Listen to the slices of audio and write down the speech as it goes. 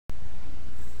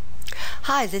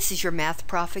Hi, this is your math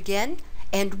prof again,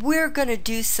 and we're going to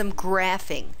do some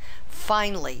graphing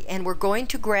finally, and we're going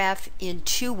to graph in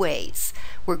two ways.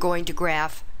 We're going to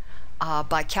graph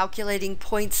by calculating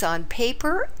points on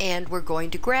paper, and we're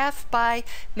going to graph by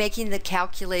making the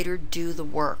calculator do the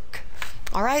work.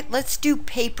 All right, let's do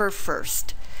paper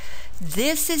first.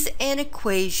 This is an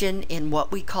equation in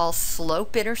what we call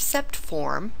slope-intercept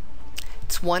form.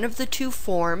 It's one of the two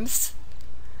forms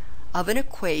of an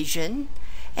equation,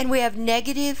 and we have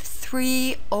negative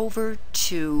 3 over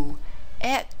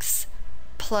 2x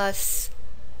plus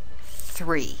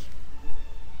 3.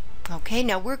 Okay,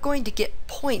 now we're going to get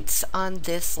points on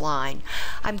this line.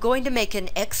 I'm going to make an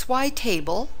XY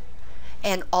table,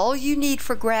 and all you need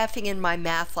for graphing in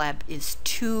MyMathLab is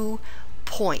 2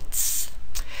 points.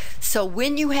 So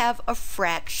when you have a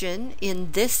fraction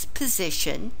in this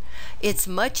position, it's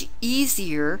much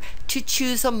easier to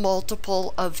choose a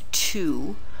multiple of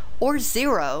 2 or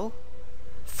 0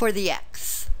 for the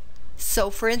x.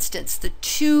 So for instance, the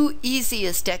two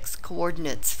easiest x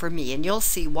coordinates for me, and you'll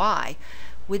see why,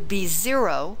 would be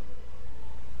 0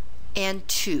 and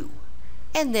 2.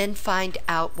 And then find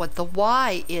out what the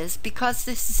y is, because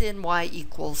this is in y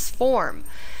equals form.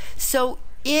 So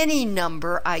any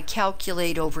number I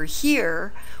calculate over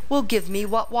here will give me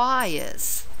what y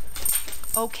is.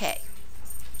 Okay,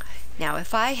 now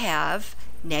if I have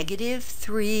negative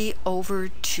 3 over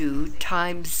 2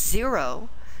 times 0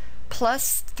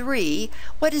 plus 3,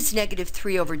 what is negative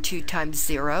 3 over 2 times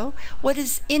 0? What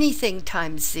is anything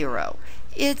times 0?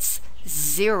 It's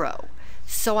 0.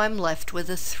 So I'm left with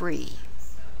a 3.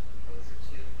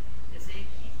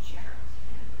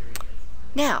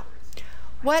 Now,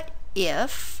 what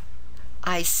if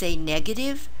I say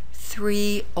negative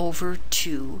 3 over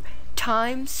 2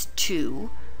 times 2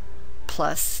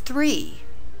 plus 3?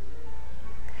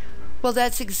 Well,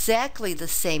 that's exactly the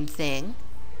same thing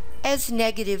as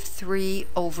negative 3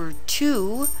 over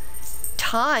 2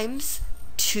 times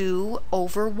 2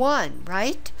 over 1,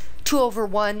 right? 2 over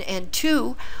 1 and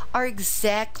 2 are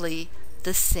exactly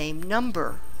the same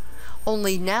number.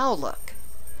 Only now look,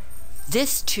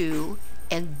 this 2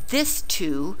 and this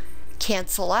 2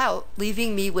 cancel out,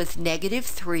 leaving me with negative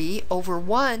 3 over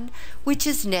 1, which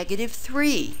is negative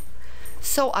 3.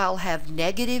 So I'll have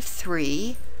negative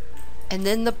 3 and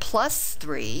then the plus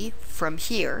 3 from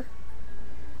here.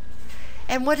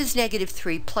 And what is negative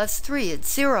 3 plus 3?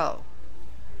 It's 0.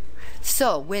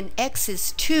 So when x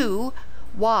is 2,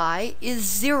 y is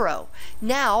 0.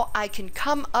 Now I can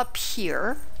come up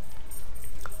here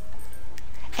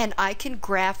and I can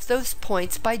graph those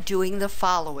points by doing the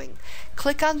following.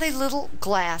 Click on the little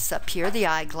glass up here, the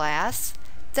eyeglass.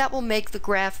 That will make the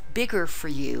graph bigger for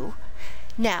you.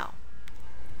 Now,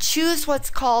 choose what's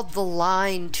called the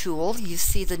line tool. You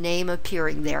see the name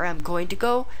appearing there. I'm going to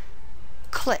go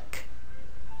click.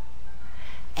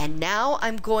 And now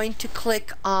I'm going to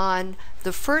click on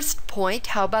the first point.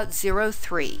 How about 0,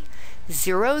 3?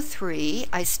 0, 3,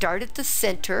 I start at the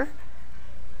center.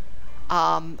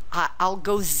 I'll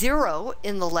go 0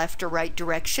 in the left or right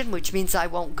direction, which means I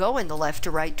won't go in the left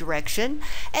or right direction.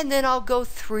 And then I'll go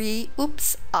 3,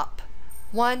 up.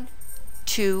 1,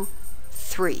 2,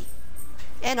 3.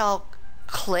 And I'll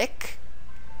click.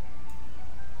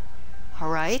 All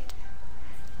right.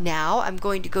 Now I'm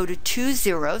going to go to 2,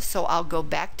 0, so I'll go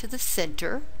back to the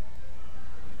center.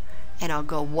 And I'll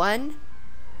go 1,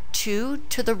 2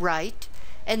 to the right,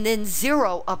 and then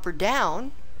 0 up or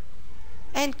down,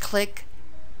 and click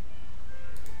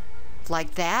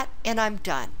like that, and I'm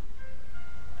done.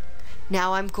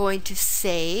 Now I'm going to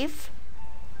save,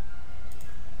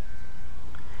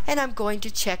 and I'm going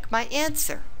to check my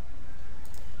answer.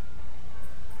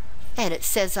 And it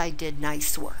says I did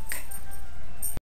nice work.